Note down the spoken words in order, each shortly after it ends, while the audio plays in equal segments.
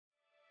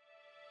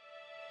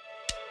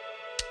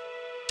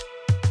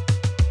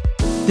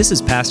This is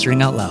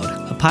Pastoring Out Loud,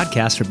 a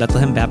podcast for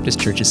Bethlehem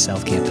Baptist Church's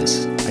South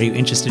Campus. Are you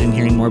interested in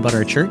hearing more about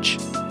our church?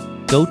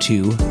 Go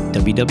to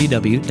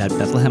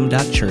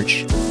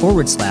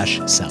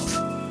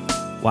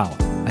www.bethlehem.church/south. Wow,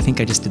 I think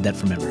I just did that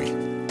from memory.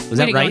 Was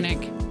that right? Go,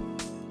 Nick.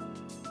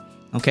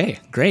 Okay,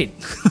 great.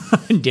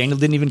 Daniel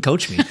didn't even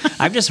coach me.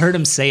 I've just heard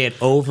him say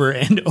it over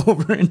and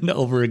over and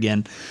over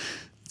again.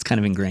 It's kind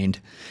of ingrained.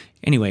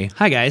 Anyway,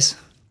 hi guys.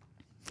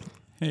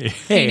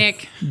 Hey,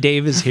 Nick.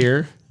 Dave is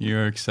here.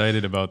 You're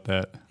excited about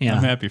that. Yeah.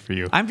 I'm happy for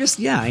you. I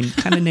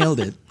kind of nailed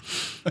it.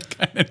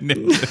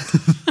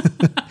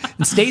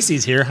 And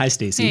Stacy's here. Hi,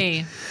 Stacy.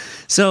 Hey.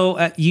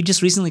 So you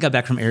just recently got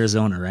back from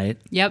Arizona, right?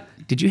 Yep.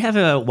 Did you have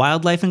a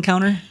wildlife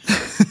encounter?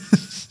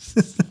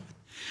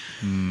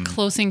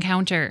 Close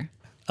encounter.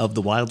 Of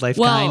the wildlife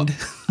Well, kind?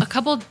 a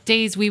couple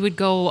days we would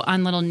go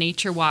on little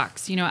nature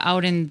walks,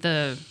 out in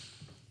a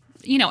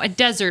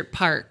desert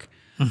park.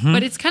 Mm-hmm.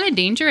 But it's kind of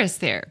dangerous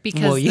there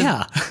because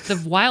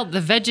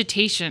the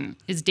vegetation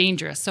is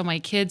dangerous. So my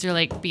kids are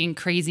like being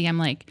crazy. I'm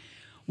like,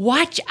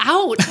 watch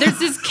out. There's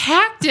this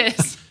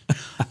cactus.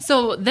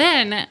 So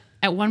then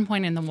at one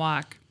point in the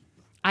walk,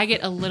 I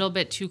get a little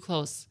bit too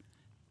close.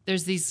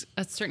 There's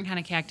a certain kind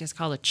of cactus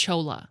called a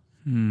cholla.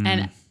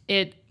 And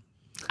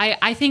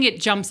I think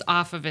it jumps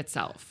off of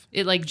itself.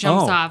 It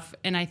jumps off,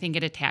 and I think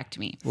it attacked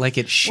me. Like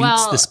it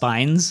shoots the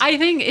spines? I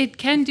think it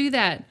can do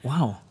that.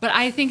 Wow. But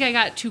I think I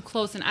got too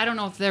close, and I don't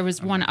know if there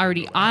was one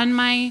already on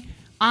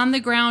the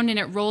ground and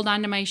it rolled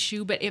onto my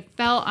shoe, but it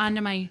fell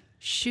onto my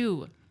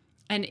shoe,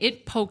 and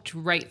it poked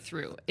right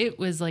through. It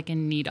was like a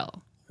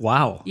needle.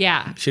 Wow.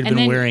 Yeah. Should have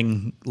been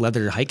wearing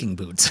leather hiking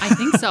boots. I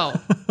think so.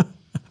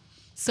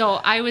 So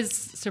I was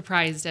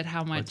surprised at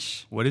how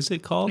much What is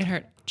it called? it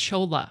hurt.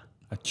 Cholla.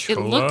 A cholla? It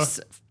looks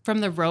from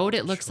the road.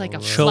 It looks like a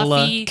Cholla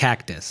fluffy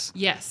cactus.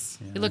 Yes,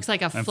 it looks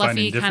like a I'm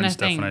fluffy finding kind of different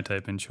stuff thing. when I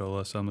type in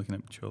cholla, so I'm looking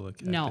at cholla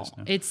cactus No,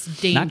 now. it's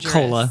dangerous. Not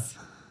cola.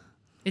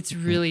 It's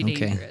really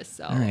dangerous.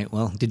 So All right.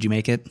 Well, did you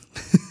make it?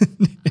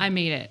 I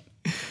made it.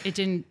 It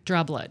didn't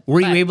draw blood.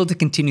 Were you but able to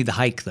continue the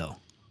hike, though?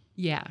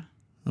 Yeah.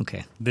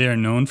 Okay. They are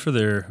known for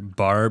their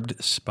barbed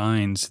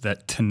spines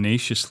that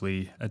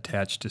tenaciously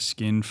attach to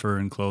skin, fur,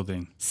 and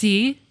clothing.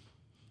 See?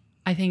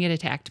 I think it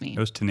attacked me. It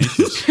was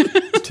tenacious.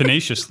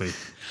 Tenaciously.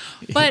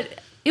 But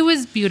it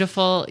was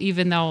beautiful,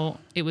 even though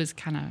it was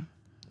kind of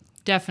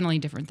definitely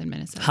different than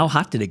Minnesota. How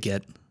hot did it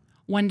get?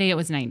 One day it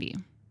was 90.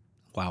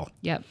 Wow.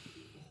 Yep.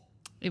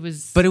 It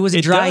was. But it was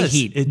It dry does.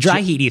 heat.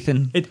 Dry heat,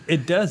 Ethan.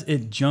 It does.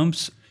 It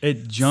jumps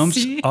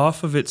See?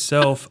 off of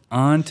itself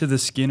onto the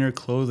skin or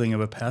clothing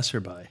of a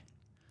passerby.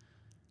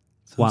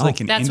 Sounds Wow. like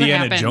an That's what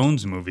Indiana happened.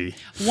 Jones movie.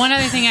 One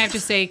other thing I have to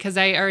say, because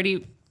I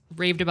already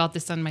raved about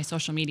this on my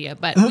social media,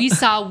 but we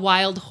saw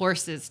wild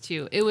horses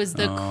too. It was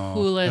the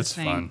coolest That's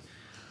thing. fun.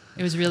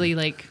 It was really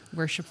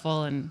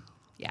worshipful and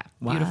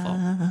beautiful.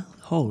 Wild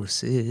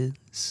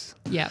horses.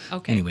 Yeah.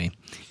 Okay. Anyway,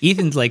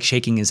 Ethan's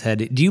shaking his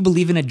head. Do you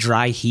believe in a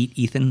dry heat,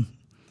 Ethan?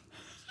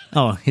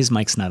 Oh, his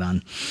mic's not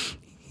on.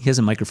 He has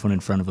a microphone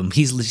in front of him.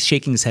 He's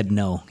shaking his head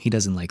no. He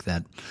doesn't like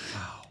that.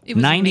 It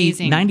was 90,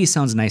 amazing. 90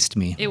 sounds nice to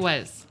me. It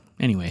was.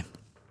 Anyway,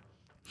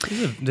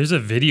 There's a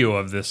video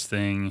of this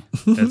thing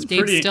that's Dave's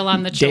pretty. still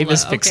on the cholla. Dave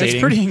is Okay. fixating. It's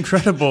pretty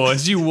incredible.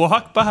 As you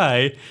walk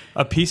by,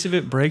 a piece of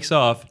it breaks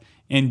off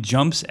and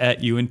jumps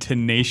at you and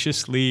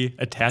tenaciously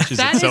attaches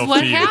That is itself what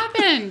to you.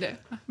 happened.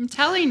 I'm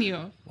telling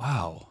you.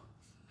 Wow.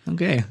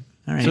 okay.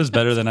 All right. This was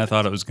better than I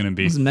thought it was going to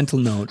be. This is a mental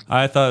note.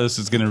 I thought this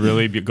was going to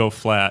really go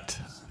flat.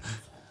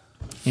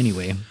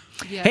 Anyway.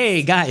 Yes.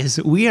 Hey,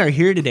 guys, we are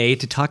here today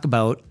to talk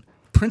about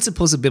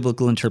principles of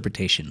biblical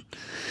interpretation.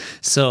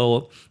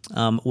 So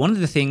one of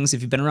the things,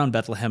 if you've been around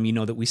Bethlehem, you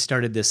know that we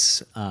started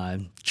this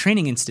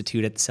training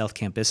institute at the South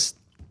Campus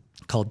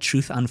called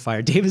Truth on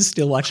Fire. Dave is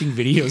still watching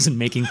videos and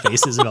making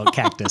faces about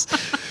cactus.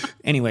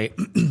 Anyway,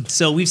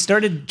 so we've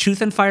started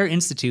Truth on Fire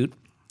Institute.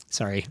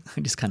 Sorry,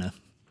 I just kind of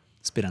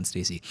spit on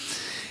Stacy.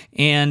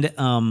 And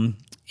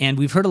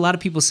we've heard a lot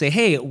of people say,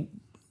 hey,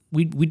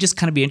 we just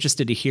kind of be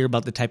interested to hear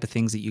about the type of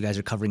things that you guys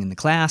are covering in the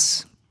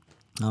class.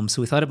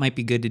 So we thought it might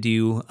be good to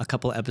do a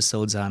couple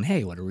episodes on,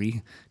 hey, what are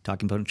we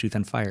talking about in Truth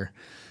on Fire?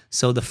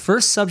 So the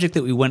first subject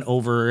that we went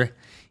over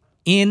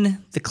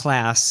in the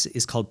class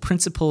is called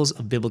Principles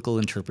of Biblical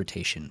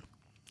Interpretation.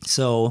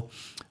 So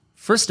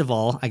first of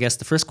all, I guess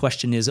the first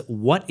question is,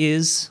 what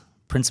is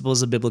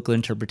Principles of Biblical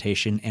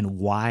Interpretation and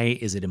why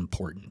is it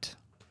important?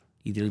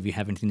 Either of you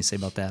have anything to say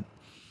about that?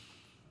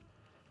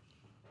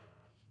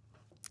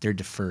 They're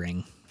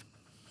deferring.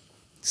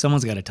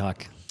 Someone's got to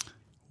talk.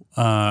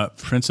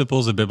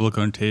 Principles of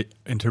biblical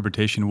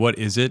interpretation. What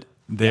is it?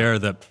 They are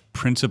the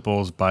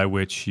principles by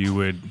which you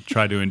would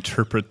try to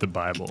interpret the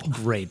Bible.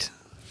 Great.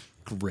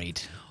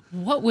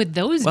 What would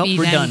those Well, be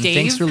we're then, done. Dave?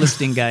 Thanks for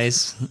listening,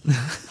 guys.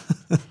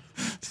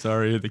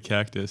 Sorry, the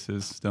cactus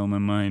is still in my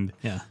mind.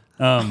 Yeah.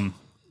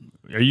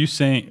 Are you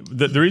saying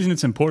the reason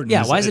it's important?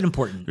 Yeah, why is it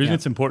important? The reason Yeah.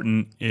 it's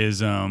important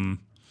is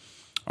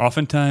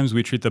oftentimes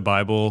we treat the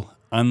Bible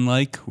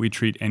unlike we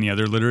treat any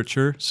other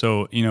literature.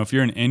 So, if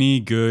you're in any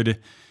good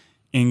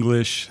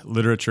English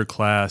literature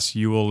class,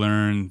 you will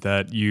learn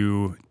that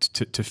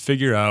to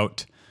figure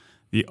out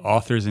the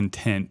author's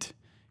intent,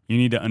 you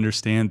need to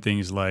understand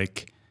things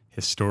like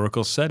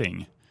historical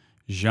setting,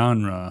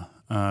 genre,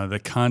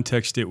 the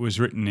context it was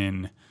written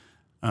in,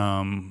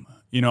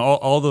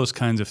 all those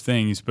kinds of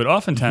things. But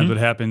oftentimes what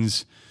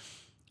happens,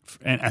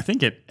 and I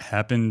think it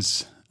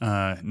happens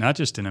not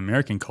just in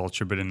American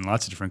culture, but in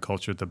lots of different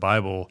cultures with the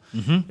Bible,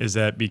 is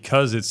that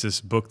because it's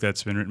this book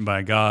that's been written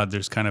by God,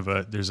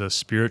 there's a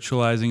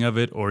spiritualizing of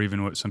it, or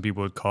even what some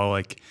people would call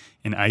like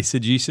an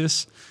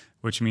eisegesis,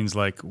 which means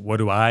like, what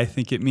do I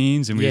think it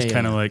means? And we just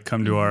kind of like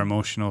come to our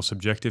emotional,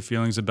 subjective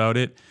feelings about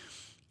it.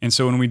 And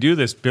so when we do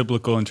this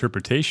biblical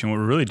interpretation, what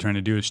we're really trying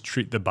to do is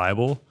treat the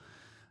Bible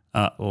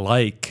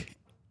like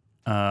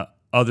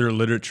other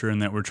literature, in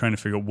that we're trying to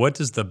figure out, what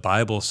does the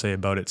Bible say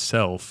about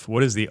itself?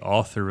 What does the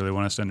author really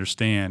want us to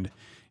understand?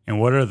 And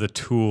what are the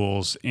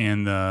tools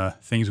and the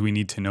things we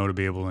need to know to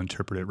be able to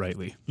interpret it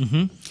rightly?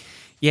 Mm-hmm.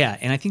 Yeah,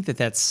 and I think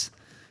it's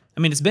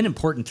been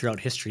important throughout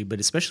history, but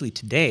especially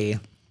today,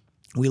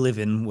 we live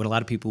in what a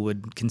lot of people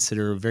would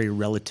consider a very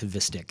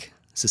relativistic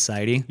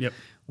society,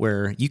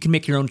 where you can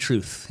make your own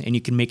truth and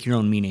you can make your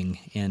own meaning.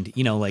 And,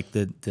 like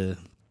the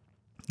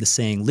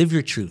saying, live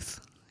your truth,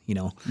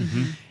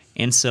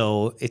 And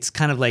so it's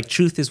kind of like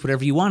truth is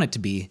whatever you want it to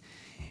be.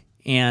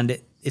 And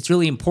it's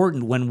really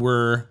important when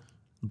we're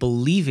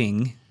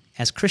believing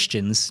as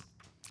Christians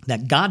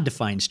that God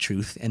defines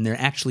truth and there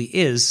actually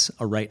is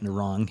a right and a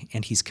wrong,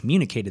 and he's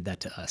communicated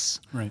that to us.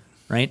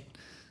 Right?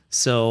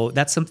 So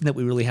that's something that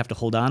we really have to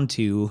hold on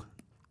to.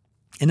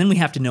 And then we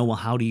have to know, well,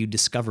 how do you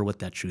discover what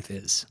that truth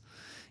is?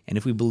 And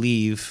if we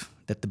believe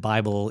that the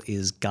Bible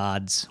is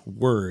God's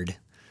word,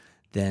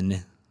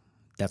 then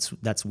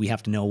that's we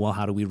have to know, well,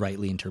 how do we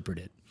rightly interpret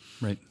it?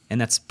 Right. And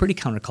that's pretty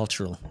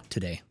countercultural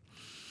today.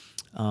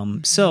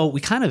 So we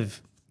kind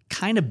of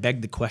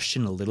begged the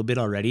question a little bit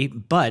already,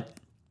 but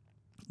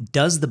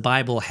does the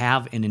Bible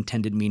have an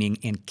intended meaning,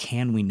 and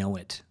can we know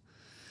it?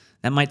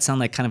 That might sound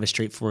like kind of a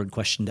straightforward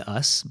question to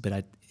us,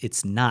 but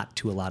it's not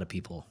to a lot of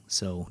people.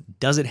 So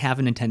does it have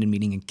an intended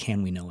meaning, and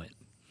can we know it?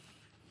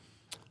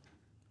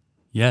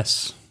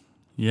 Yes.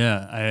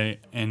 Yeah.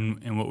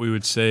 And what we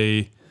would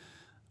say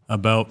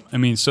about,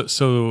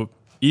 so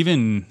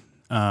even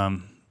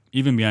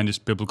beyond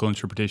just biblical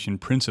interpretation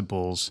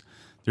principles,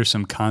 there's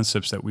some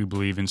concepts that we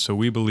believe in. So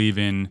we believe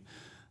in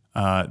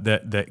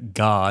that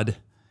God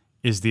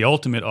is the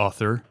ultimate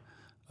author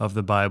of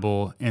the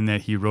Bible, and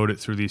that he wrote it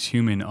through these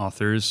human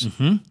authors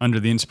under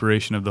the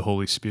inspiration of the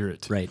Holy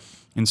Spirit. Right.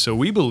 And so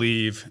we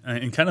believe,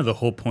 and kind of the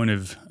whole point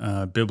of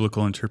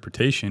biblical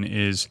interpretation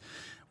is,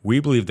 we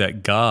believe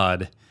that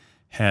God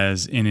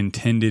has an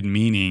intended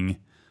meaning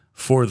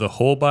for the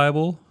whole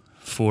Bible,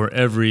 for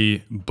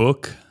every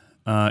book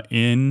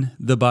in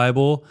the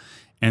Bible,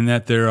 and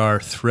that there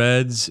are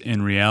threads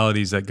and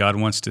realities that God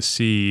wants to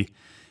see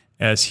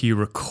as he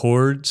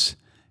records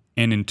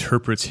and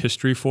interprets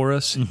history for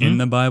us in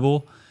the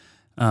Bible,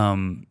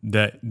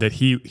 that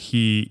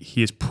he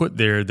has put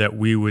there, that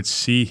we would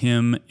see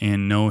him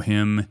and know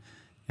him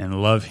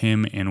and love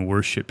him and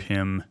worship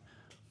him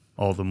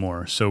all the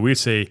more. So we'd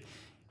say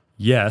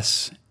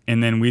yes,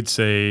 and then we'd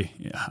say,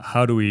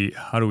 how do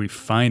we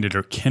find it,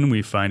 or can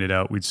we find it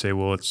out? We'd say,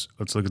 well, let's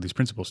look at these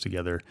principles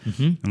together,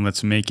 and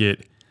let's make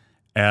it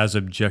as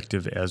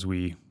objective as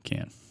we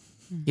can.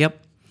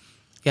 Yep.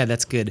 Yeah,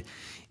 that's good.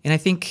 And I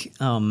think,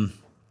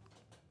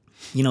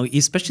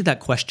 especially that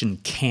question,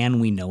 can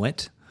we know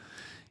it?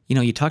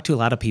 You talk to a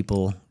lot of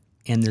people,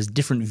 and there's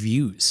different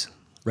views,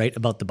 right,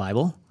 about the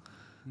Bible.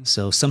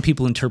 So some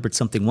people interpret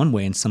something one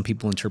way, and some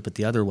people interpret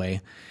the other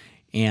way.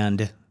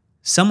 And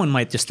someone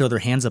might just throw their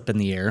hands up in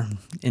the air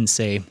and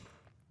say,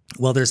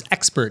 well, there's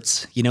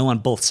experts, on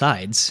both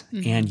sides,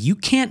 and you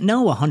can't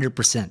know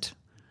 100%,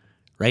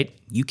 right?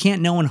 You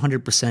can't know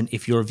 100%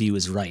 if your view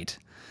is right.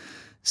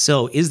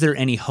 So is there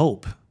any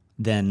hope,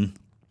 then,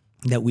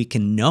 that we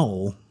can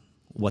know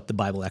what the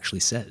Bible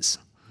actually says?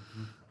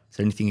 Is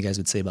there anything you guys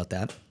would say about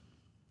that?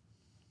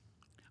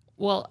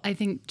 Well, I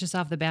think just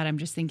off the bat, I'm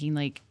just thinking,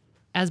 like,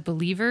 as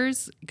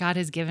believers, God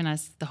has given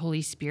us the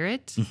Holy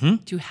Spirit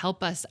to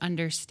help us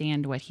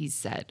understand what he's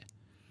said.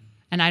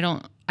 And I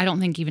don't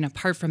think even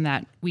apart from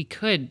that, we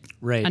could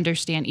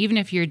understand, even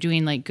if you're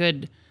doing like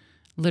good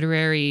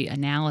literary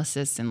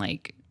analysis and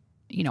like,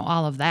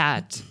 all of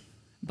that.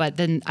 But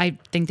then I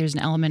think there's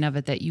an element of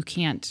it that you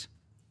can't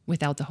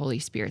without the Holy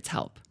Spirit's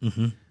help.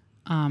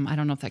 I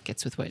don't know if that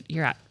gets with what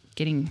you're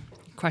getting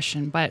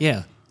question, but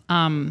yeah.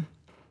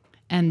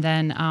 And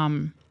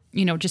then,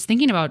 just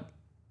thinking about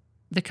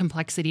the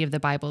complexity of the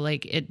Bible,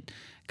 like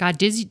God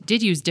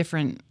did use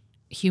different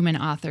human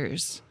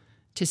authors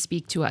to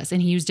speak to us,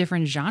 and he used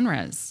different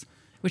genres,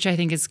 which I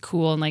think is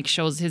cool and like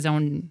shows his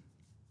own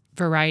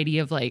variety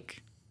of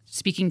like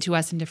speaking to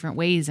us in different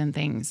ways and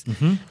things.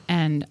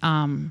 And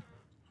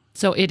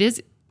so it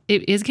is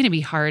going to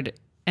be hard,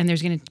 and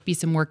there's going to be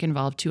some work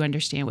involved to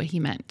understand what he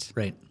meant.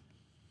 Right.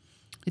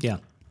 Yeah.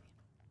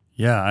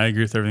 Yeah, I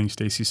agree with everything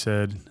Stacy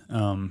said.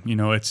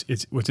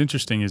 It's what's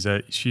interesting is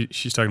that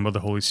she's talking about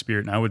the Holy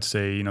Spirit, and I would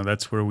say,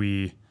 that's where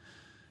we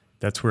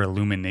that's where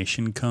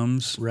illumination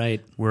comes.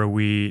 Right. Where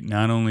we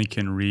not only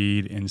can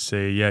read and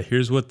say, yeah,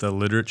 here's what the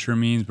literature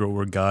means, but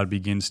where God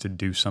begins to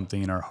do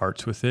something in our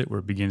hearts with it, where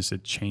it begins to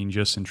change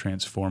us and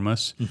transform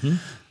us.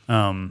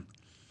 And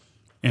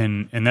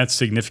that's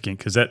significant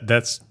because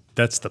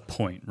that's the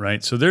point,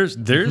 right? So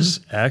there's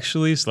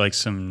actually like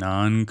some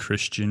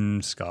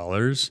non-Christian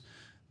scholars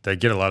that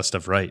get a lot of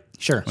stuff right.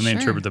 Sure. When they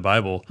interpret the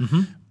Bible,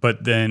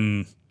 but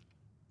then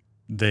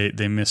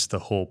they miss the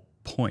whole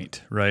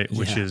point, right?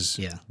 Which is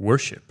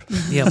worship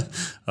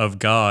of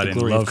God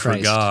and love for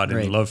God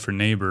and love for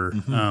neighbor.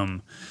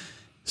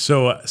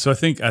 So I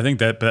think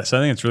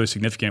it's really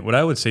significant. What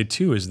I would say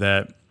too is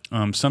that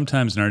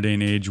sometimes in our day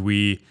and age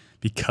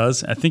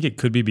because I think it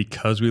could be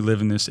because we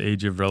live in this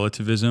age of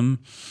relativism,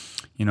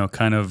 we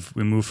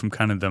move from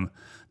kind of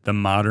the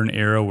modern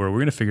era where we're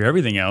going to figure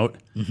everything out.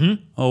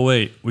 Oh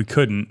wait, we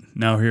couldn't.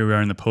 Now here we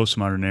are in the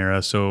postmodern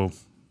era. So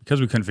because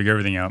we couldn't figure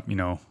everything out,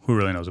 who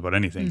really knows about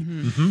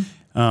anything?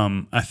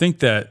 I think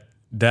that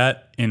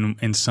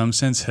in some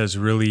sense has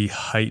really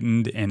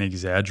heightened and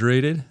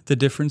exaggerated the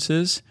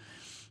differences.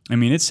 I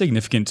mean, it's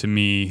significant to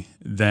me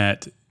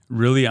that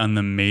really on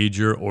the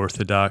major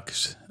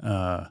Orthodox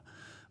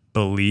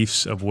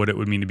beliefs of what it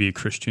would mean to be a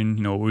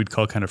Christian, what we'd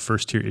call kind of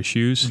first tier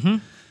issues,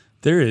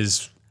 there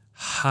is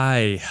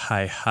high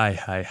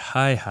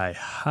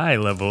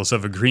levels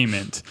of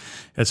agreement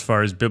as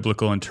far as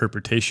biblical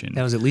interpretation.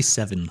 That was at least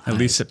 7. At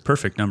least a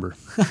perfect number.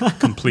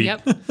 Complete.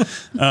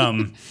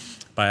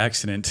 By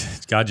accident.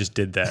 God just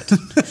did that.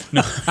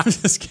 No, I'm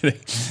just kidding.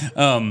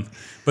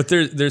 But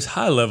there's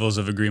high levels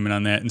of agreement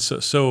on that. And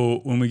so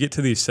when we get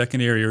to these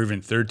secondary or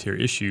even third tier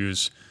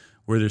issues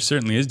where there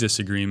certainly is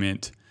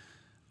disagreement,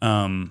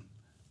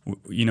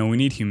 we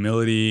need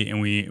humility, and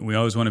we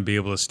always want to be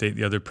able to state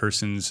the other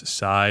person's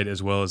side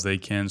as well as they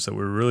can. So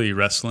we're really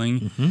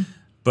wrestling.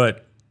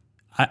 But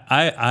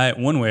I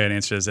one way I'd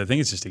answer is I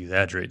think it's just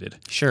exaggerated.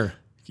 Sure.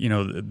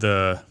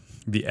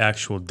 The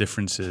actual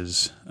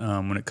differences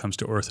when it comes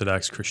to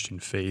Orthodox Christian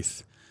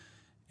faith.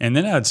 And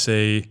then I'd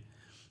say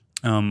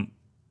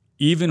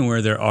even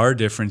where there are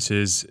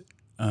differences,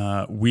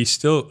 we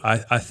still,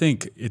 I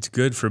think it's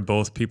good for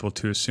both people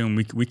to assume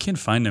we can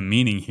find a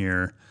meaning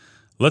here.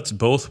 Let's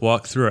both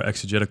walk through our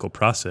exegetical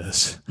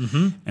process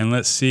and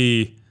let's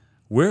see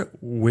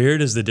where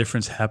does the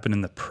difference happen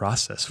in the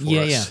process for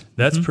us. Yeah.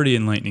 That's pretty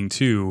enlightening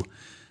too.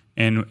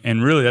 And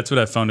really that's what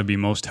I found to be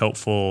most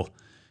helpful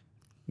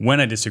when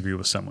I disagree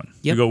with someone.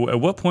 You go, at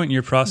what point in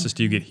your process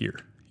do you get here?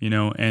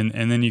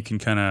 And then you can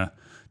kind of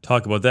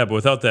talk about that. But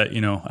without that,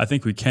 I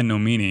think we can know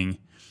meaning.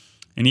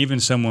 And even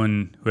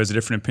someone who has a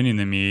different opinion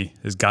than me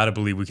has got to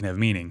believe we can have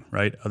meaning,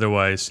 right?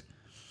 Otherwise,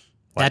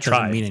 why that try?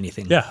 Doesn't mean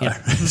anything.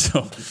 Yeah.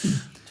 So,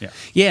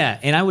 yeah.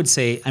 And I would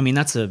say,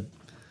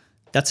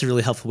 that's a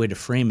really helpful way to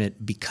frame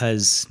it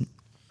because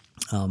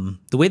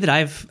the way that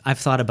I've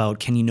thought about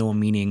can you know a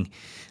meaning,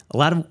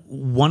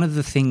 one of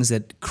the things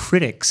that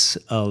critics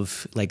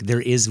of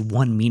there is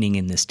one meaning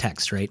in this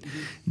text, right?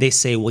 They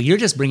say, well, you're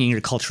just bringing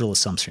your cultural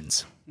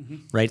assumptions,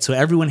 right? So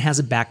everyone has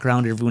a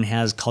background, everyone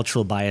has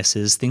cultural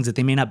biases, things that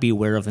they may not be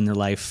aware of in their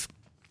life.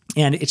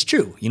 And it's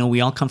true,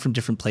 we all come from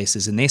different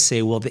places. And they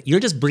say, well,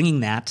 you're just bringing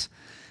that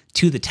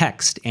to the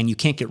text and you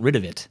can't get rid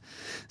of it.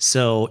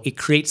 So it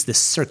creates this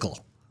circle,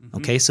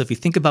 okay? So if you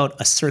think about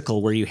a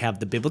circle where you have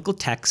the biblical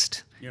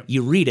text,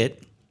 you read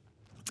it,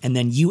 and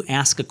then you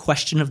ask a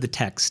question of the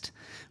text,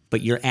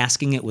 but you're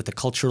asking it with a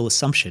cultural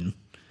assumption,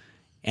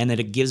 and that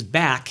it gives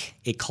back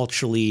a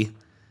culturally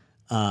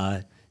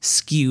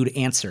skewed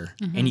answer,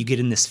 and you get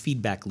in this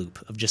feedback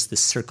loop of just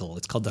this circle.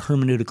 It's called the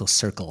hermeneutical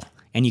circle,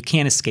 and you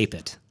can't escape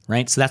it,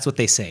 right? So that's what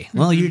they say.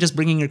 Well, you're just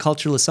bringing your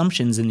cultural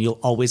assumptions, and you'll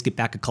always get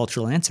back a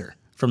cultural answer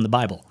from the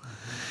Bible.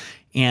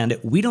 And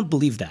we don't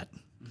believe that.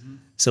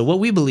 So what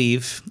we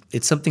believe,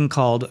 it's something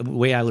called, the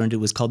way I learned it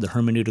was called the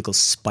hermeneutical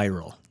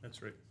spiral.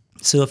 That's right.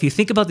 So if you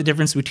think about the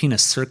difference between a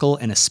circle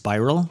and a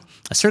spiral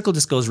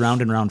just goes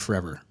round and round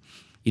forever.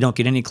 You don't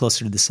get any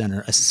closer to the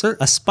center.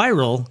 A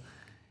spiral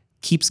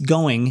keeps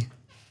going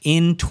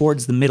in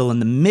towards the middle,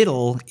 and the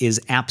middle is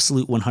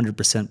absolute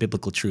 100%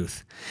 biblical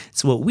truth.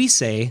 So what we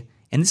say,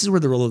 and this is where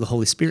the role of the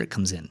Holy Spirit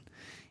comes in,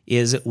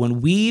 is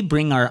when we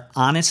bring our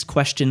honest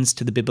questions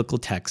to the biblical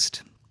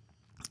text,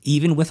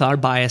 even with our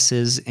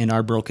biases and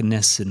our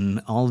brokenness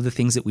and all of the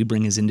things that we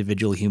bring as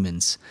individual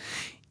humans,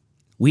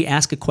 we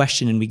ask a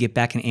question and we get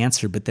back an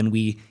answer, but then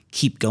we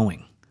keep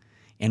going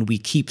and we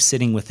keep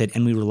sitting with it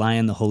and we rely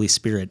on the Holy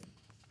Spirit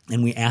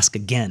and we ask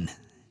again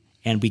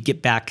and we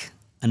get back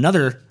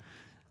another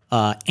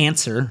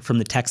answer from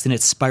the text, and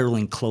it's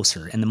spiraling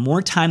closer. And the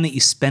more time that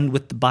you spend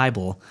with the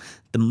Bible,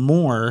 the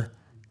more,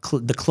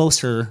 the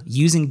closer,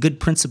 using good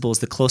principles,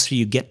 the closer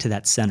you get to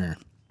that center.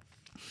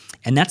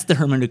 And that's the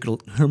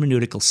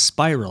hermeneutical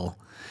spiral.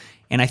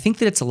 And I think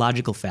that it's a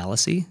logical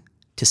fallacy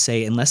to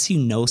say, unless you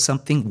know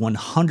something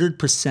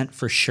 100%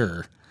 for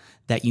sure,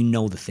 that you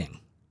know the thing,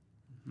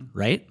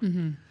 right?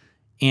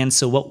 And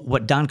so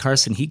what Don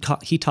Carson, he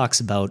talks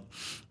about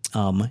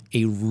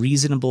a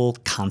reasonable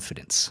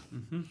confidence.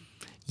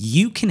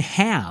 you can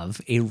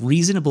have a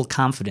reasonable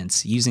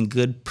confidence using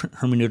good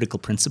hermeneutical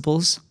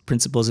principles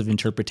of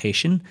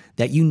interpretation,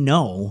 that you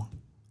know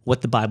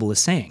what the Bible is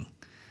saying.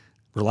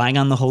 Relying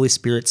on the Holy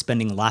Spirit,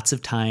 spending lots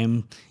of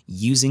time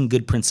using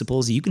good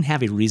principles, you can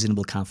have a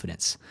reasonable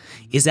confidence.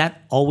 Is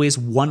that always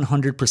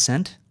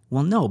 100%?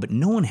 Well, no, but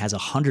no one has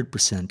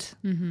 100%,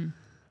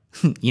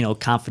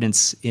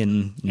 confidence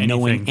in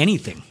knowing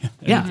anything.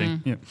 Yeah.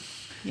 Yeah.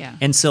 Yeah.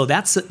 And so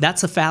that's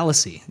a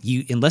fallacy.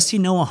 Unless you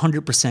know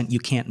 100%, you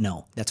can't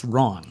know. That's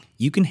wrong.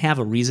 You can have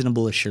a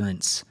reasonable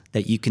assurance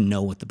that you can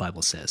know what the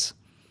Bible says.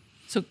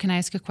 So can I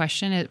ask a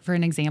question for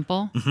an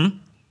example? Mm-hmm.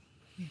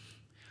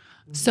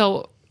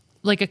 So,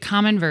 like a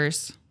common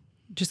verse,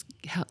 just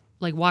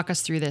walk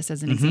us through this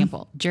as an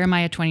example.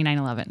 Jeremiah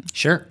 29:11.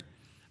 Sure.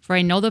 For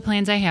I know the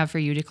plans I have for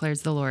you,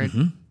 declares the Lord,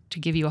 to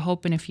give you a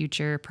hope and a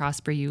future,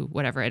 prosper you,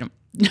 whatever. I don't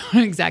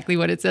know exactly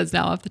what it says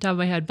now off the top of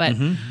my head, but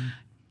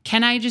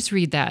can I just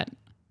read that?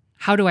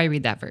 How do I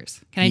read that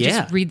verse? Can I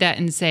just read that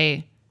and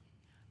say,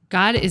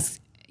 God is,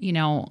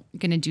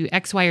 going to do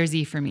X, Y, or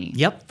Z for me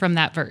from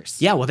that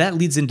verse? Yeah, well, that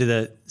leads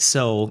into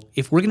so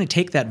if we're going to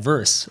take that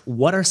verse,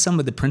 what are some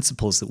of the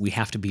principles that we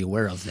have to be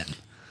aware of then?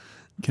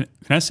 Can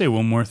I say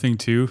one more thing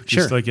too?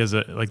 Sure. Just as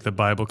the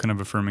Bible kind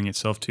of affirming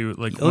itself too.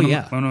 One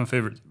of my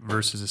favorite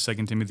verses is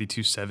 2 Timothy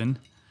 2:7,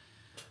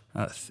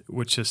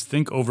 which says,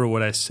 "Think over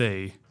what I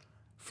say,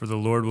 for the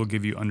Lord will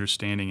give you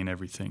understanding in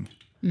everything."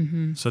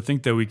 Mm-hmm. So I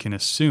think that we can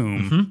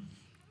assume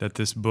that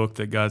this book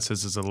that God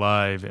says is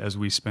alive, as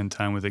we spend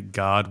time with it,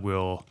 God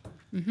will,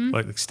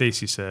 like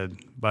Stacy said,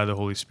 by the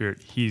Holy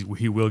Spirit, He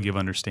will give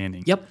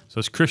understanding. Yep. So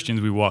as Christians,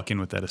 we walk in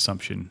with that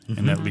assumption,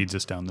 and that leads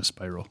us down the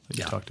spiral that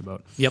you talked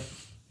about. Yep.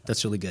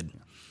 That's really good.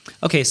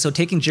 Okay, so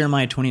taking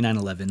Jeremiah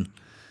 29:11,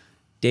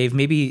 Dave,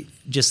 maybe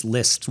just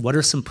list what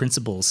are some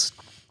principles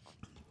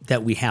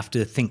that we have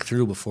to think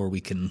through before we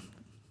can,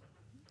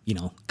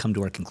 come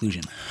to our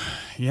conclusion.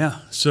 Yeah.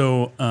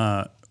 So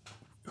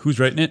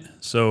who's writing it?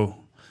 So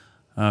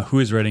who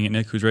is writing it,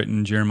 Nick? Who's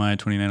writing Jeremiah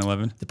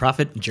 29:11? The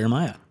prophet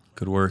Jeremiah.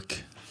 Good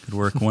work. Good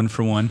work. One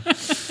for one.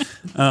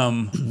 I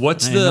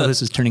know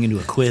this is turning into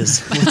a quiz.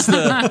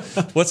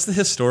 What's the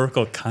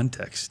historical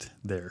context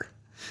there?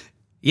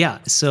 Yeah,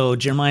 so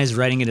Jeremiah is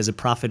writing it as a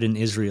prophet in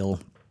Israel,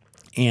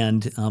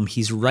 and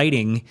he's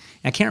writing.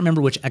 I can't remember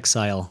which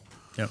exile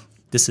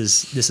this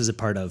is a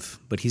part of,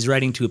 but he's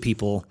writing to a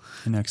people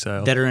in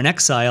exile that are in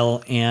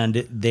exile, and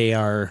they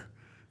are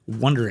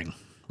wondering,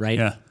 right?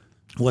 Yeah,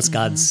 what's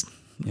God's?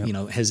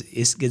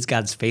 Is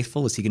God's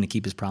faithful? Is He going to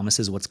keep His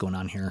promises? What's going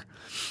on here?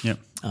 Yep.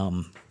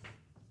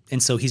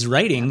 And so he's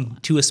writing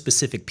to a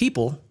specific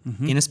people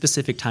in a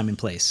specific time and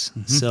place.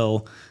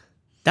 So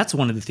that's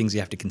one of the things you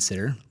have to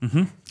consider.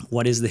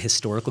 What is the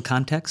historical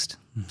context?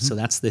 So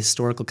that's the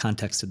historical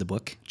context of the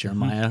book.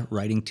 Jeremiah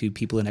writing to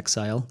people in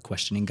exile,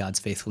 questioning God's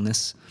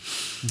faithfulness.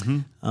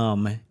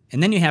 And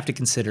then you have to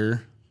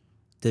consider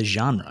the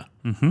genre.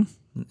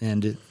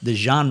 And the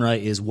genre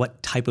is,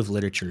 what type of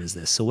literature is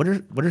this? So what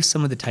are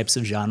some of the types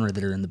of genre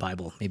that are in the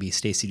Bible? Maybe,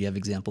 Stacy, do you have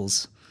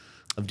examples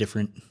of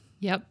different?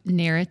 Yep.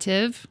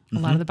 Narrative. A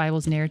lot of the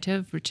Bible's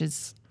narrative, which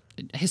is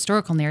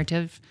historical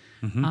narrative,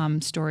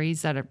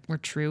 stories that were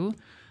true.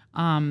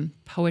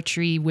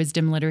 Poetry,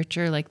 wisdom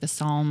literature, like the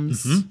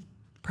Psalms,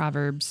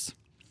 Proverbs.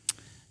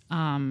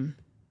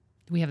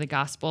 We have the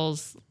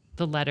Gospels,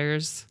 the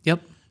letters.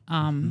 Yep.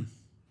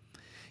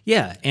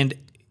 Yeah, and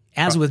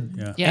as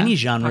with any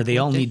genre, they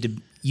all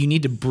you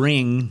need to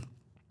bring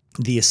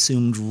the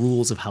assumed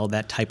rules of how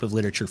that type of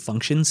literature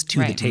functions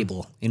to the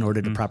table in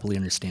order to properly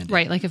understand it.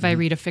 Right, like if I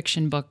read a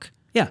fiction book,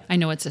 I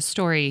know it's a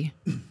story.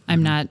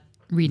 I'm not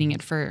reading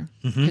it for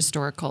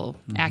historical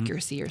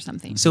accuracy or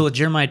something. So with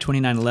Jeremiah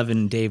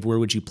 29:11, Dave, where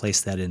would you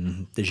place that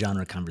in the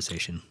genre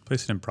conversation?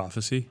 Place it in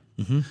prophecy.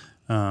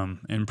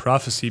 And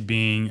prophecy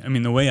being,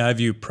 the way I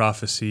view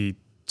prophecy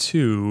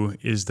too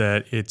is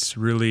that it's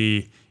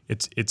really,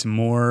 it's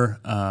more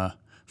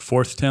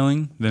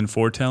forthtelling than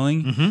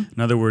foretelling. In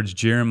other words,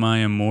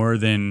 Jeremiah, more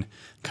than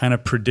kind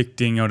of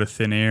predicting out of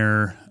thin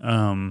air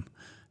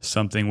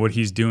something, what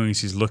he's doing is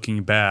he's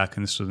looking back,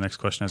 and this was the next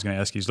question I was going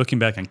to ask you. He's looking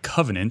back on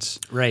covenants,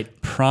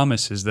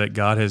 promises that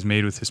God has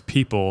made with his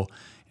people,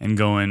 and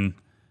going,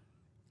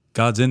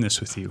 God's in this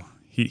with you.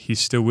 He's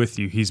still with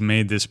you. He's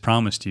made this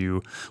promise to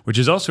you, which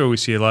is also where we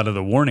see a lot of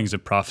the warnings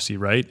of prophecy,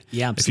 right?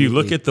 Yeah, absolutely. If you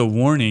look at the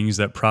warnings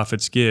that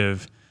prophets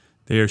give,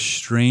 they are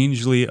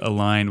strangely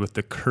aligned with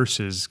the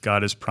curses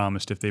God has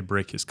promised if they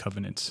break his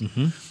covenants.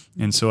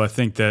 And so I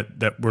think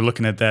that we're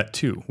looking at that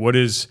too. What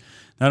is,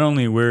 not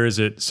only where is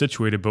it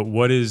situated, but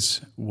what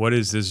is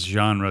this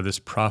genre, this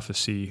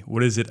prophecy,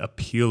 what is it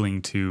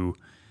appealing to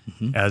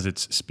as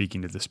it's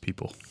speaking to this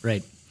people?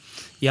 Right.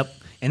 Yep.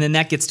 And then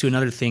that gets to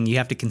another thing. You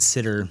have to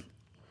consider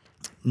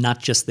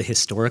not just the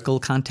historical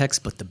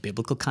context, but the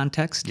biblical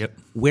context. Yep.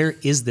 Where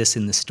is this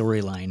in the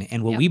storyline?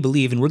 And what we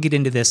believe, and we'll get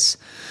into this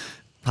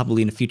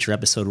probably in a future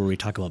episode where we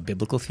talk about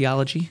biblical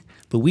theology,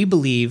 but we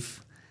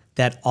believe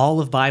that all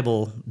of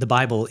the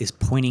Bible is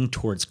pointing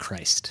towards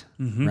Christ,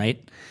 right?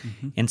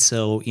 And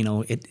so,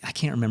 I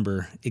can't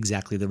remember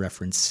exactly the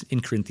reference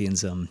in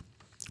Corinthians.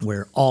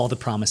 where all the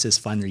promises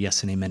find their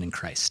yes and amen in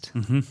Christ,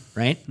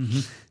 right?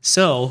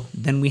 So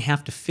then we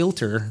have to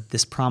filter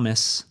this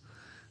promise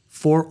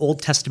for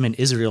Old Testament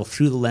Israel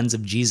through the lens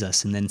of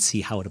Jesus and then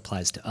see how it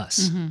applies to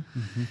us.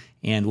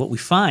 And what we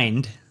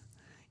find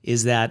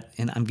is that,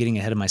 and I'm getting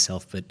ahead of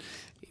myself, but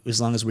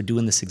as long as we're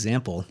doing this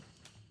example,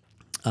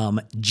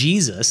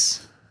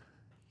 Jesus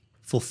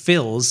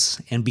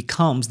fulfills and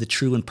becomes the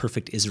true and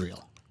perfect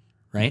Israel,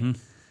 right?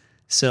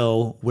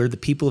 So where the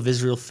people of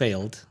Israel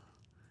failed,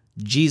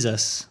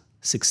 Jesus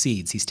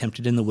succeeds. He's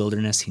tempted in the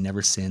wilderness. He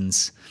never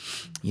sins.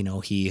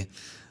 He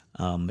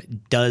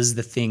does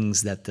the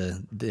things that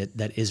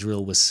that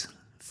Israel was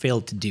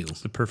failed to do.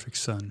 It's the perfect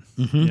son.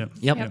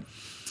 Yep.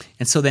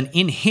 And so then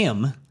in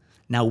him,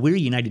 now we're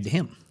united to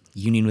him.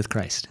 Union with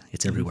Christ.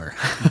 It's everywhere.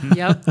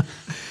 Yep.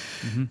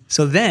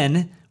 So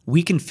then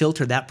we can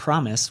filter that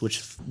promise,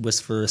 which was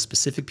for a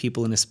specific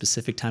people in a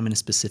specific time in a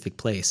specific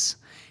place,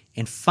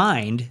 and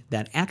find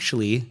that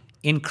actually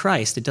in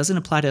Christ, it doesn't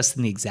apply to us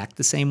in the exact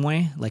the same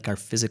way, like our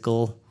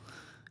physical,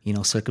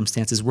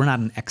 circumstances. We're not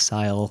in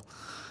exile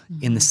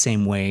in the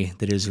same way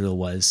that Israel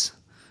was.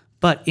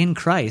 But in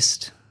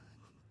Christ,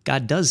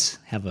 God does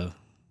have a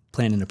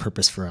plan and a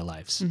purpose for our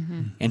lives.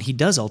 And he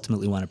does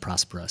ultimately want to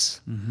prosper us.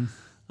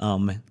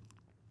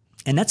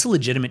 And that's a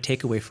legitimate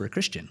takeaway for a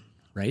Christian,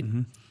 right?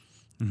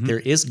 There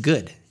is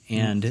good.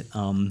 And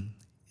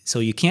so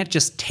you can't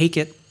just take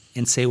it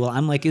and say, well,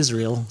 I'm like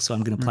Israel, so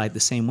I'm going to apply it the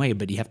same way,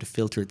 but you have to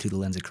filter it through the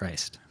lens of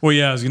Christ. Well,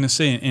 yeah, I was going to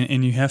say,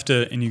 and you have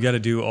to, and you got to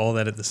do all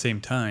that at the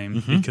same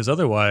time, because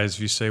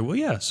otherwise you say, well,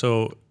 yeah,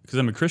 so because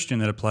I'm a Christian,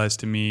 that applies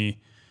to me,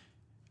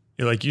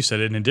 like you said,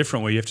 in a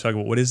different way. You have to talk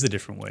about what is the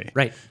different way,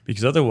 right?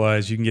 Because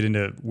otherwise you can get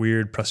into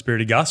weird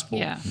prosperity gospel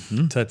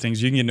type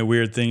things. You can get into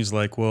weird things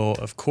like, well,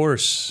 of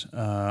course,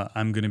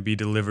 I'm going to be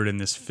delivered in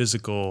this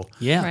physical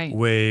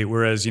way,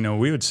 whereas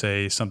we would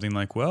say something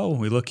like, well,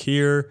 we look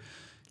here.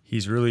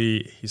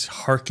 He's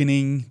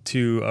hearkening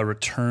to a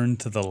return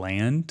to the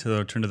land, to the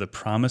return to the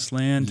promised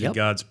land, to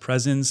God's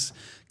presence,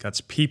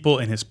 God's people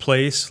in his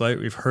place. Like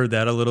we've heard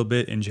that a little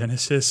bit in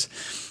Genesis.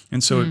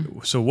 And so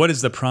what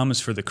is the promise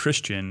for the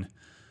Christian?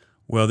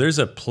 Well, there's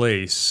a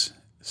place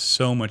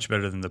so much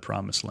better than the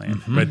promised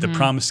land, right? The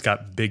promise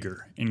got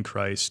bigger in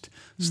Christ.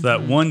 So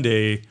that one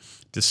day,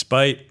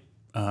 despite,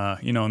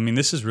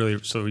 this is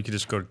really, so we could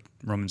just go to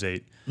Romans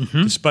 8.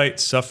 Despite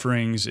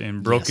sufferings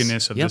and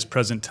brokenness of this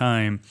present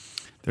time,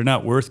 they're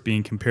not worth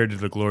being compared to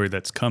the glory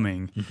that's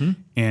coming,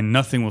 and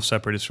nothing will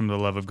separate us from the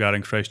love of God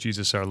in Christ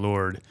Jesus our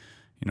Lord.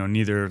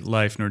 Neither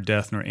life, nor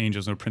death, nor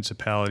angels, nor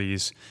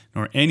principalities,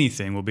 nor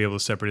anything will be able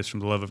to separate us from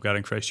the love of God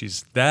in Christ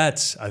Jesus.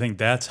 I think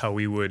that's how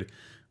we would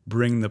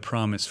bring the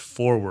promise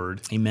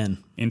forward.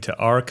 Amen. Into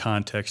our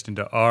context,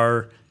 into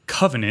our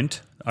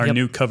covenant, our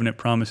new covenant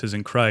promises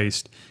in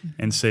Christ,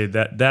 and say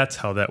that's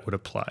how that would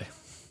apply.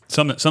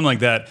 Something like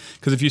that.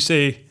 Because if you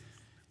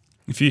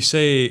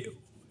say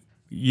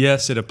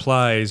yes, it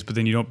applies, but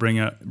then you don't bring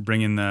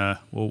in the,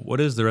 well, what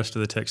does the rest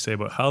of the text say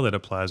about how that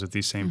applies with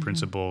these same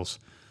principles?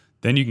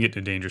 Then you can get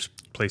to dangerous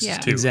places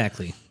too.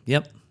 Exactly.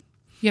 Yep.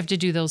 You have to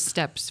do those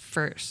steps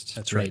first.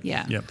 That's right.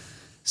 Yeah. Yep.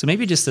 So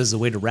maybe just as a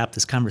way to wrap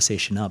this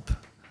conversation up,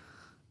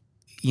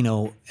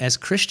 as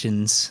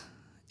Christians,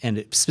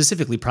 and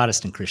specifically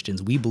Protestant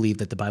Christians, we believe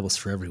that the Bible's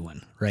for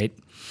everyone, right?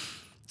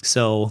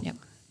 So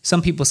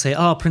some people say,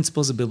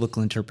 principles of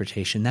biblical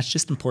interpretation, that's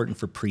just important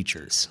for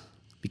preachers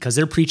because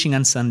they're preaching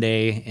on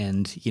Sunday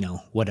and,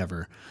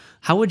 whatever.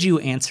 How would you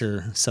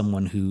answer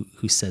someone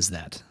who says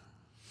that?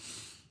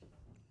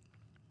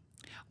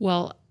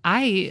 Well,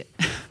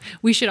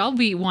 we should all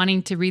be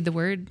wanting to read the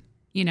word,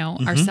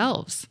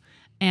 ourselves.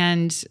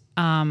 And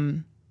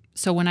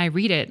so when I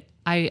read it,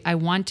 I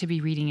want to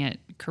be reading it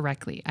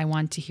correctly. I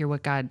want to hear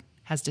what God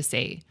has to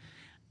say.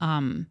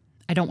 I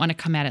don't want to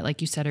come at it,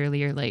 like you said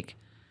earlier, like,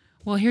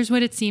 well, here's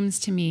what it seems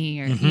to me,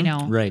 or,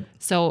 Right.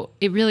 So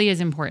it really is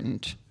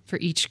important for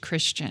each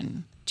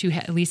Christian to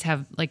at least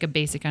have like a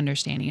basic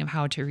understanding of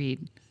how to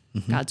read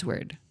God's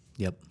word.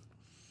 Yep.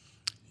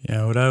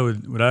 Yeah.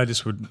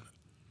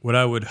 What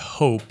I would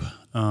hope,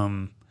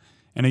 and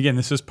again,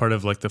 this is part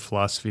of like the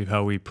philosophy of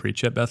how we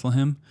preach at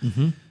Bethlehem.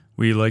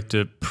 We like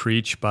to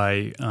preach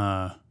by,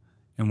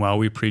 and while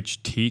we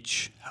preach,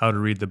 teach how to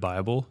read the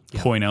Bible,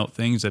 point out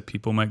things that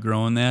people might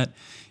grow in that.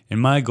 And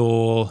my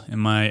goal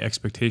and my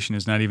expectation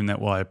is not even that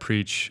while I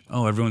preach,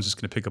 everyone's just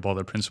going to pick up all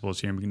their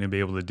principles here and we're going to be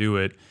able to do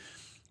it,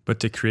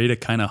 but to create a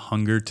kind of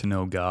hunger to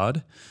know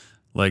God.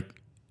 Like,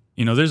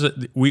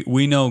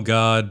 we know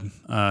God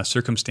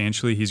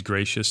circumstantially. He's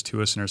gracious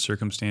to us in our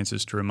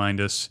circumstances to remind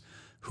us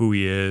who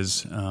he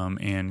is,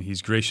 and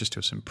he's gracious to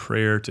us in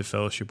prayer to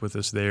fellowship with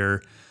us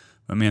there.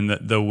 But man,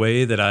 the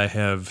way that I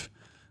have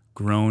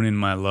grown in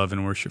my love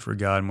and worship for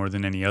God more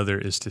than any other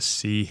is to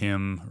see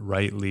him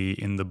rightly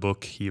in the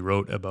book he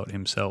wrote about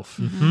himself.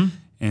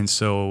 And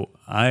so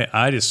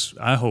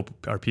I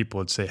hope our people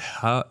would say,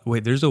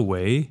 wait, there's a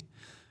way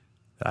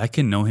that I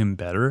can know him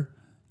better.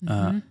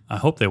 I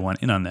hope they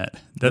want in on that.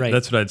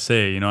 That's what I'd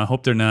say. I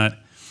hope they're not,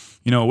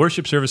 a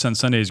worship service on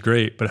Sunday is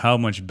great, but how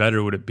much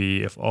better would it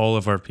be if all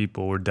of our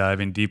people were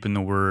diving deep in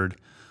the word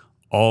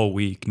all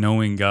week,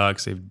 knowing God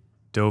because they've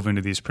dove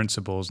into these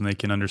principles and they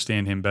can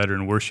understand him better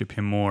and worship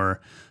him more.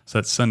 So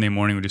that Sunday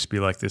morning would just be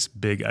like this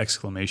big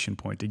exclamation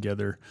point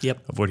together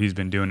of what he's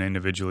been doing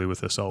individually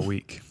with us all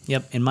week.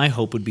 Yep. And my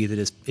hope would be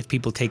that if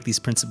people take these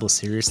principles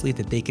seriously,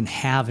 that they can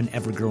have an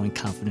ever-growing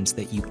confidence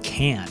that you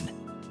can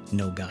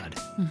know God.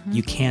 Mm-hmm.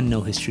 You can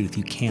know his truth.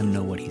 You can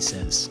know what he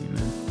says.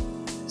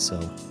 Amen. So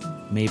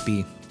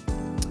maybe.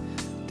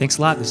 Thanks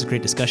a lot. This is a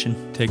great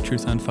discussion. Take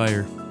truth on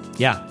fire.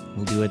 Yeah,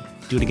 we'll do it.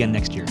 Do it again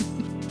next year.